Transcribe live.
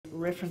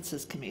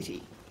References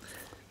Committee.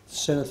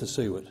 Senator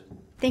Seward.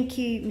 Thank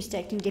you, Mr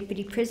Acting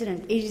Deputy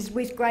President. It is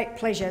with great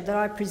pleasure that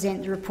I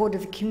present the report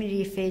of the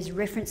Community Affairs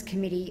Reference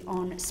Committee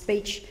on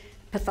speech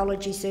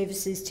pathology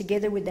services,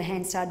 together with the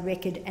Hansard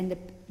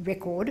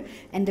record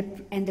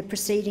and the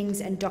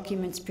proceedings and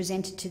documents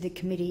presented to the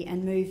committee,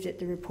 and move that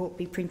the report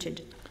be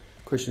printed.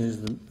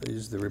 Question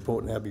is the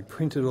report now be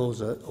printed? All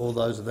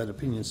those of that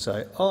opinion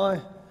say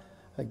aye.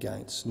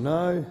 Against,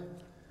 no.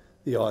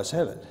 The ayes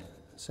have it.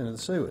 Senator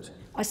Seward.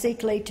 I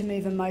seek leave to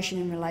move a motion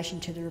in relation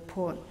to the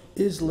report.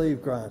 Is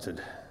leave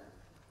granted?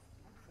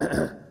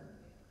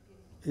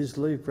 Is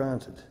leave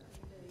granted?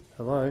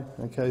 Hello?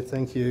 Okay,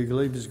 thank you.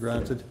 Leave is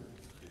granted.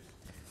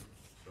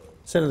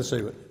 Senator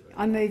Seward.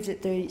 I move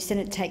that the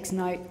Senate takes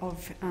note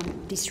of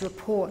this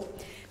report.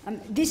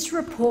 This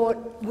report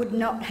would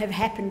not have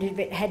happened if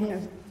it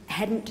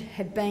hadn't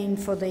have been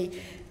for the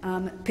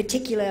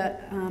particular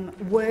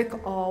work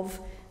of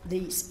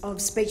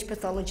Speech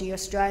Pathology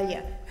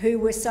Australia, who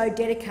were so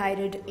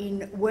dedicated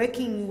in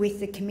working with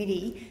the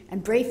committee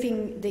and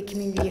briefing the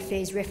Community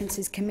Affairs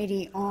References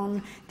Committee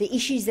on the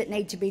issues that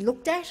need to be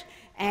looked at,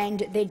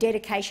 and their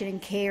dedication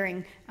and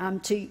caring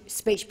to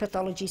speech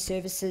pathology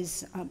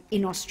services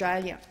in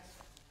Australia.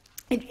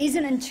 It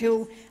isn't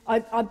until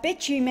I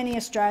bet you many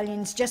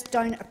Australians just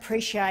don't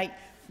appreciate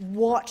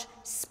what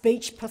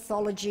speech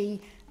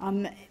pathology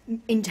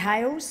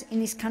entails in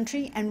this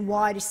country and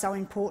why it is so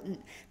important.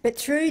 But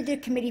through the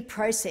committee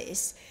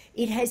process,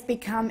 it has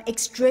become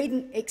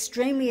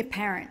extremely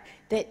apparent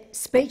that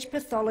speech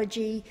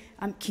pathology,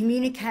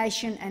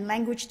 communication and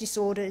language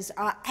disorders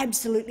are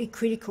absolutely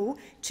critical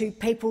to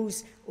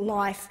people's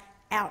life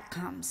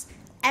outcomes.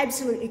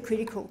 Absolutely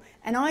critical.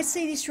 And I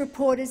see this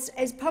report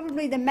as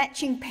probably the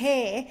matching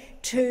pair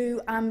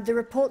to the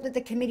report that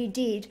the committee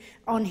did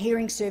on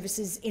hearing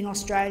services in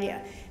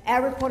Australia.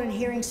 Our report on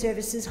hearing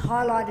services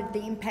highlighted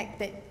the impact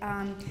that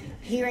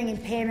hearing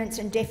impairments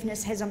and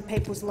deafness has on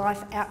people's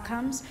life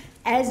outcomes,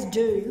 as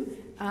do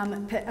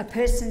a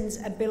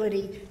person's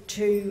ability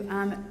to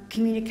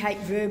communicate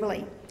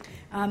verbally,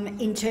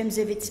 in terms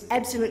of it's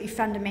absolutely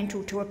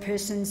fundamental to a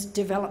person's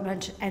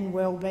development and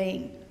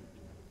well-being.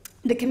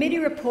 The committee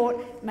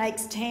report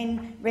makes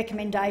 10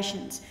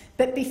 recommendations,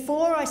 but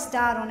before I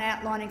start on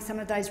outlining some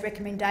of those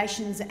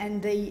recommendations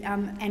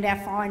and our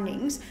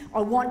findings,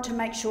 I want to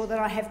make sure that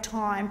I have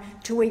time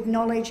to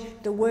acknowledge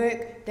the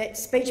work that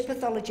Speech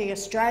Pathology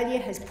Australia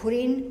has put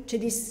into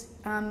this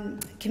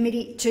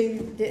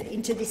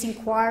into this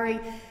inquiry,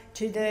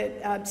 to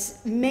the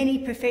many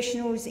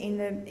professionals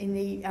in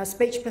the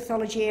speech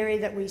pathology area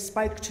that we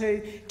spoke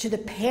to the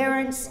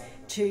parents,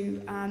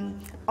 to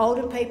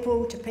older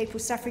people, to people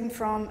suffering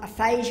from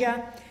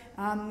aphasia,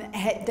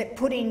 that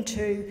put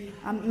into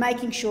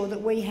making sure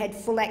that we had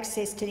full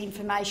access to the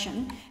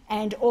information,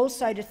 and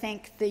also to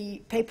thank the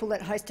people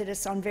that hosted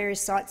us on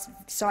various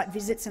site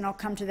visits, and I'll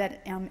come to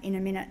that in a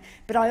minute.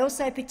 But I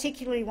also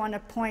particularly want to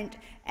point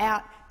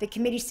out the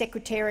committee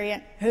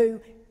secretariat,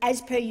 who,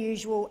 as per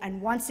usual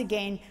and once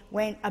again,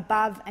 went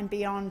above and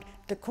beyond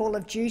the call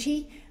of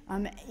duty.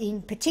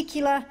 In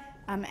particular,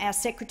 our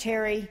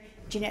secretary,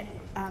 Jeanette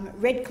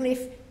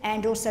Redcliffe,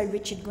 and also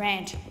Richard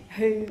Grant,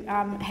 who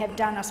have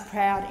done us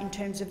proud in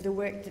terms of the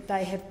work that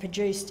they have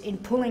produced in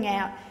pulling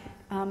out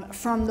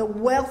from the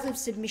wealth of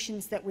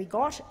submissions that we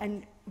got,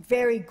 and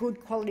very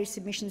good quality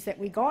submissions that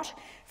we got,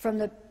 from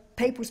the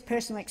people's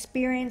personal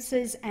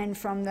experiences and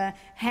from the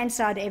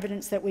Hansard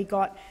evidence that we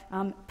got,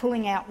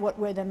 pulling out what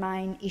were the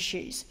main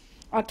issues.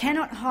 I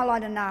cannot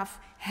highlight enough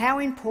how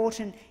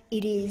important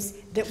it is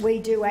that we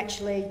do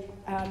actually,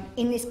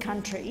 in this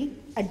country,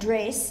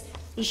 address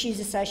issues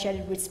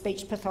associated with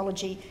speech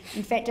pathology.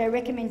 In fact, our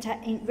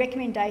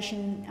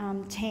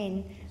recommendation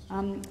 10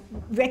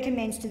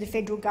 recommends to the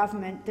federal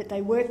government that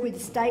they work with the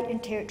state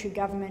and territory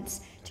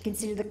governments to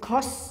consider the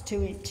costs to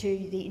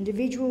the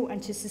individual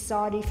and to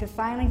society for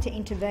failing to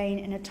intervene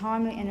in a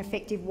timely and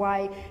effective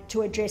way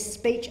to address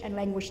speech and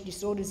language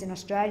disorders in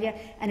Australia,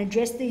 and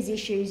address these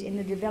issues in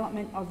the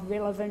development of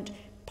relevant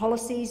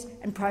policies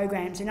and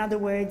programs. In other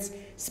words,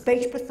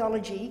 speech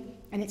pathology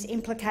and its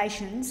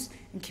implications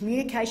and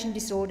communication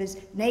disorders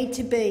need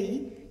to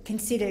be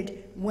considered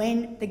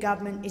when the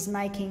government is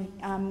making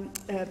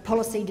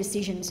policy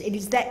decisions. It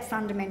is that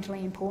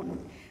fundamentally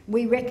important.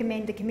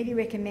 The committee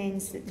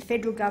recommends that the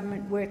federal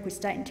government work with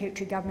state and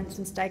territory governments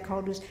and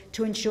stakeholders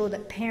to ensure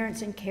that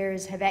parents and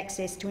carers have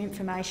access to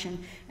information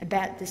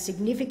about the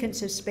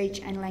significance of speech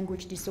and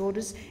language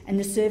disorders and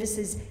the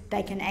services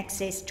they can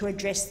access to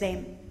address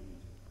them.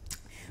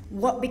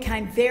 What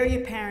became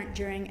very apparent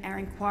during our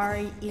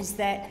inquiry is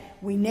that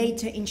we need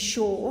to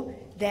ensure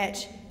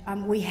that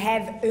we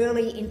have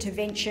early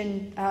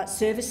intervention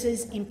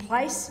services in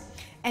place,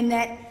 and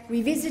that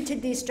we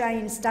visited the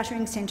Australian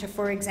Stuttering Centre,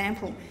 for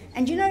example.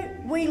 And you know,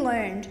 we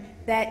learned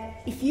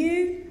that if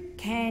you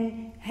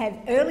can have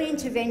early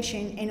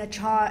intervention in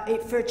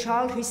for a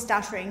child who's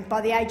stuttering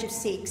by the age of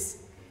 6,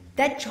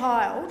 that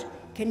child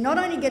can not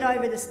only get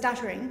over the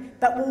stuttering,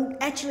 but will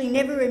actually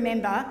never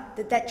remember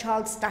that that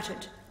child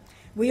stuttered.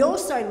 We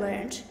also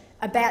learnt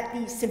about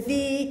the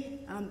severe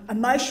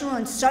emotional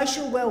and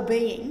social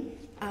well-being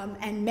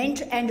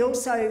and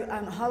also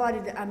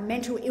highlighted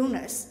mental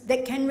illness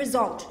that can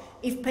result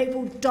if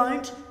people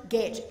don't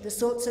get the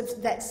sorts of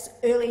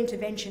early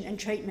intervention and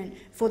treatment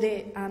for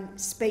their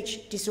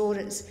speech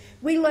disorders.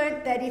 We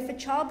learnt that if a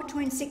child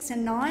between 6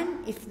 and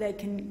 9, if they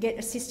can get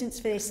assistance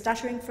for their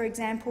stuttering, for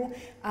example,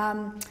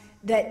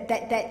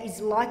 that is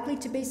likely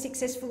to be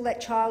successful, that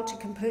child to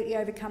completely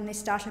overcome their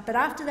stutter. But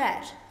after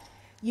that,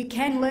 you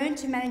can learn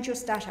to manage your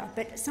stutter,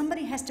 but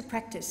somebody has to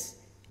practice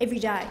every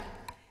day.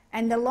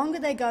 And the longer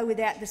they go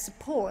without the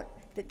support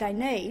that they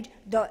need,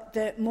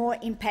 the more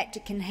impact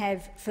it can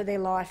have for their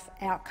life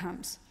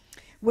outcomes.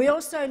 We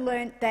also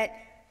learnt that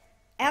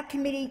our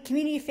committee,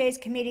 Community Affairs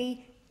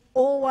Committee,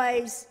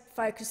 always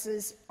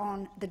focuses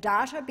on the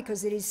data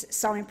because it is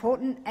so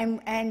important,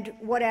 and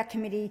what our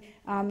committee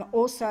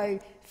also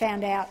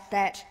found out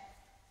that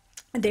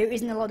there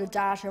isn't a lot of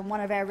data, and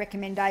one of our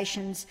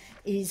recommendations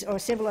is, or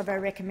several of our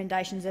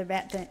recommendations are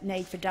about the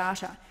need for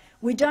data.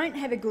 We don't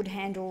have a good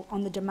handle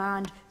on the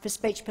demand for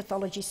speech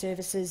pathology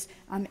services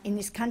in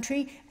this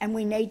country, and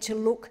we need to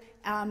look.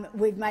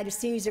 We've made a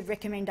series of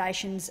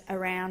recommendations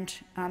around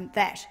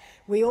that.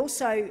 We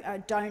also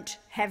don't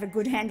have a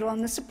good handle on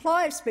the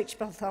supply of speech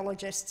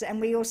pathologists, and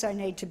we also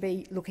need to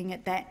be looking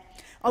at that.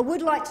 I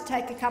would like to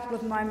take a couple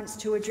of moments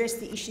to address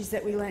the issues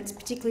that we learnt,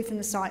 particularly from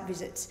the site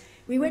visits.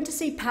 We went to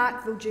see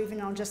Parkville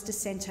Juvenile Justice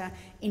Centre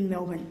in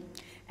Melbourne,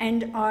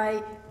 and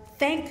I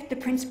thank the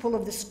principal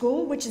of the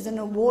school, which is an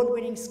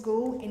award-winning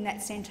school in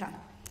that centre.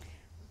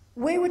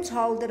 We were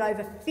told that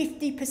over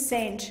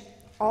 50%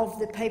 of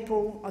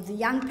the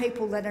young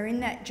people that are in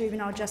that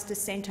Juvenile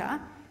Justice Centre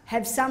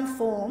have some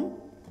form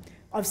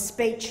of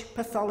speech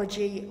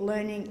pathology,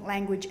 learning,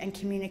 language and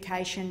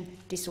communication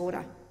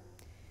disorder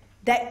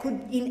that could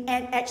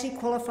actually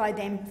qualify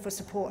them for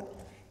support.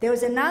 There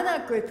was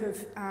another group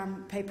of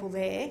people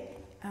there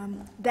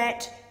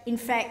that, in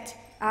fact,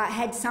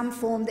 had some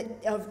form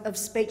of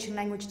speech and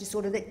language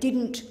disorder that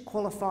didn't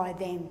qualify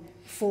them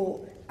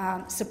for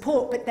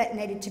support, but that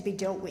needed to be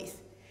dealt with.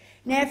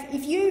 Now,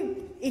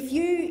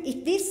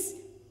 if this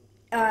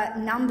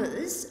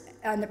numbers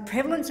and the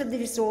prevalence of the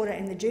disorder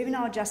in the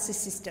juvenile justice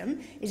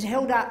system is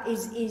held up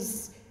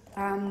is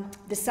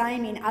the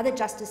same in other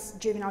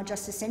juvenile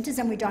justice centres,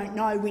 and we don't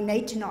know, we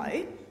need to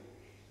know,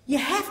 you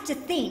have to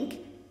think,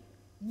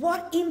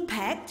 what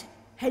impact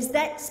has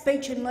that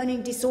speech and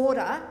learning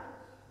disorder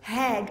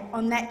had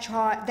on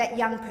that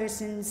young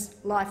person's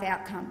life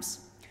outcomes?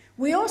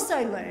 We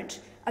also learnt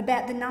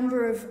about the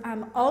number of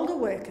older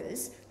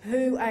workers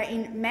who are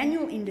in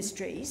manual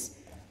industries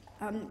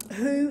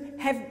who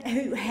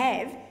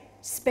have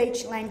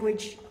speech and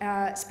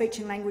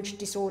language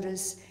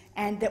disorders,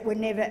 and that were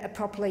never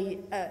properly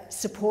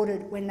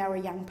supported when they were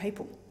young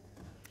people.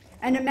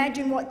 And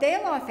imagine what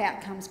their life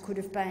outcomes could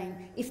have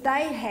been if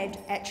they had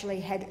actually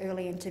had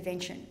early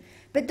intervention.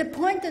 But the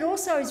point that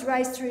also is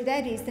raised through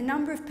that is the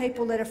number of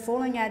people that are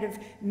falling out of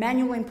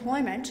manual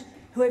employment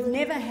who have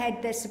never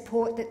had the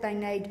support that they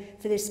need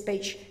for their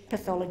speech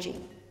pathology.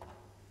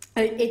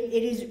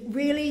 It is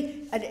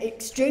really an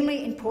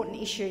extremely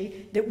important issue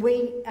that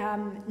we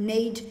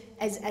need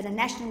at a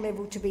national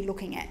level to be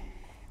looking at.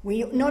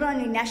 Not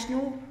only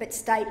national, but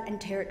state and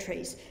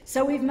territories.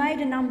 So we've made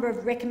a number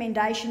of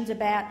recommendations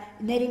about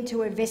needing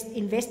to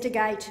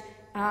investigate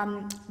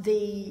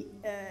the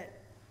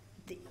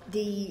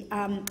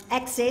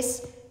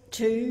access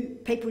to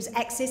people's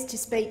access to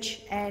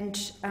speech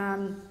and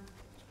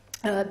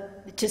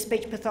to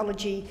speech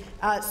pathology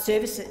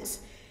services.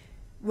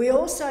 We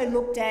also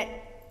looked at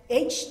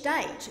each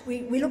state.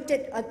 We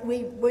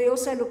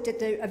also looked at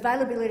the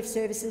availability of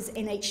services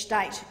in each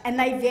state, and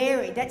they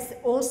vary. That's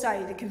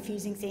also the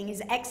confusing thing: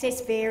 is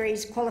access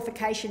varies,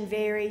 qualification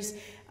varies.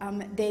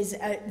 There's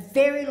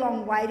very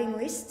long waiting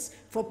lists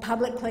for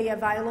publicly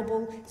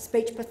available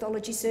speech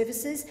pathology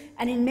services,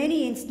 and in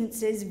many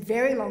instances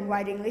very long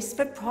waiting lists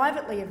for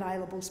privately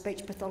available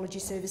speech pathology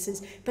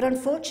services. But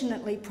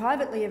unfortunately,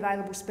 privately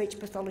available speech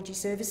pathology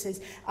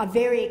services are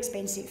very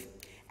expensive.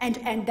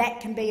 And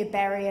that can be a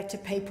barrier to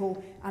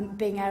people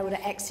being able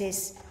to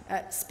access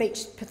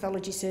speech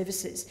pathology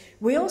services.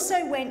 We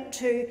also went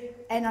to,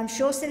 and I'm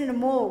sure Senator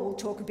Moore will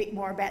talk a bit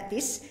more about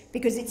this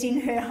because it's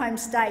in her home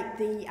state,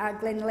 the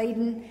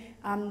Glenleadon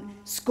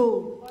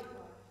School.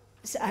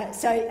 So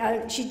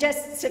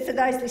for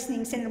those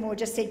listening, Senator Moore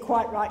just said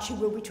quite right, she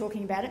will be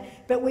talking about it.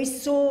 But we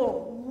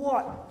saw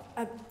what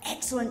an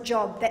excellent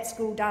job that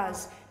school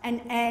does,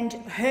 and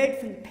heard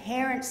from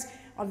parents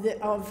of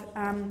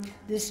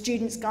the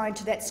students going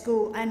to that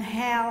school, and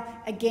how,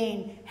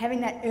 again,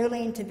 having that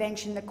early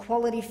intervention, the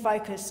quality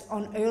focus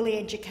on early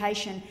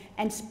education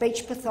and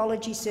speech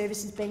pathology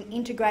services being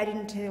integrated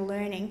into their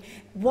learning,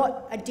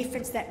 what a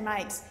difference that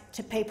makes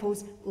to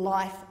people's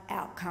life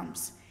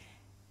outcomes.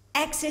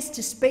 Access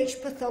to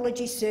speech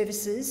pathology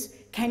services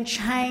can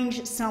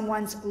change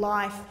someone's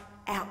life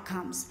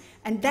outcomes,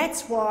 and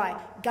that's why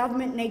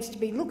government needs to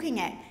be looking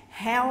at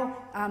how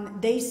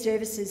these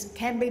services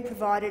can be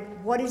provided,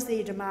 what is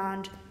their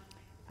demand,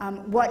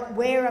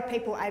 Where are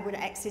people able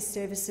to access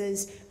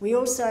services? We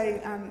also,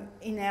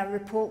 in our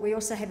report, we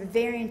also have a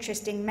very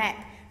interesting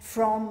map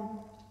from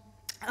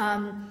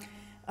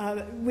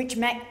which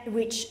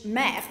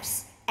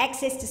maps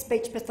access to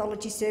speech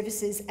pathology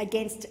services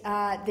against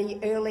the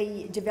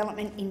Early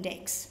Development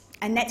Index.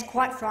 And that's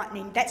quite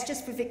frightening. That's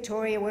just for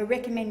Victoria. We're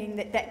recommending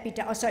that that be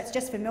done. Oh, sorry, it's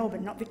just for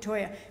Melbourne, not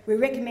Victoria. We're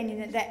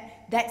recommending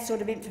that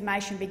sort of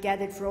information be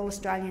gathered for all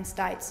Australian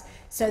states,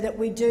 so that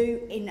we do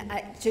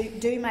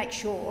make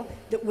sure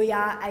that we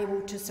are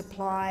able to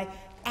supply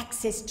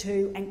access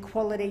to and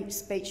quality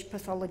speech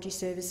pathology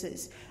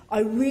services.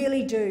 I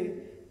really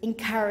do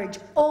encourage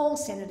all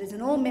senators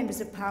and all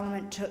members of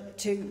parliament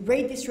to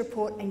read this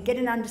report and get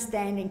an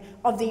understanding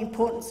of the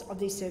importance of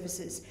these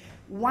services.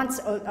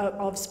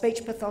 Of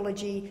speech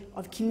pathology,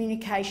 of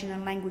communication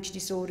and language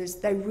disorders.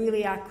 They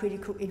really are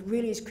critical. It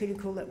really is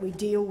critical that we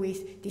deal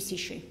with this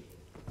issue.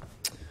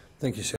 Thank you, Senator.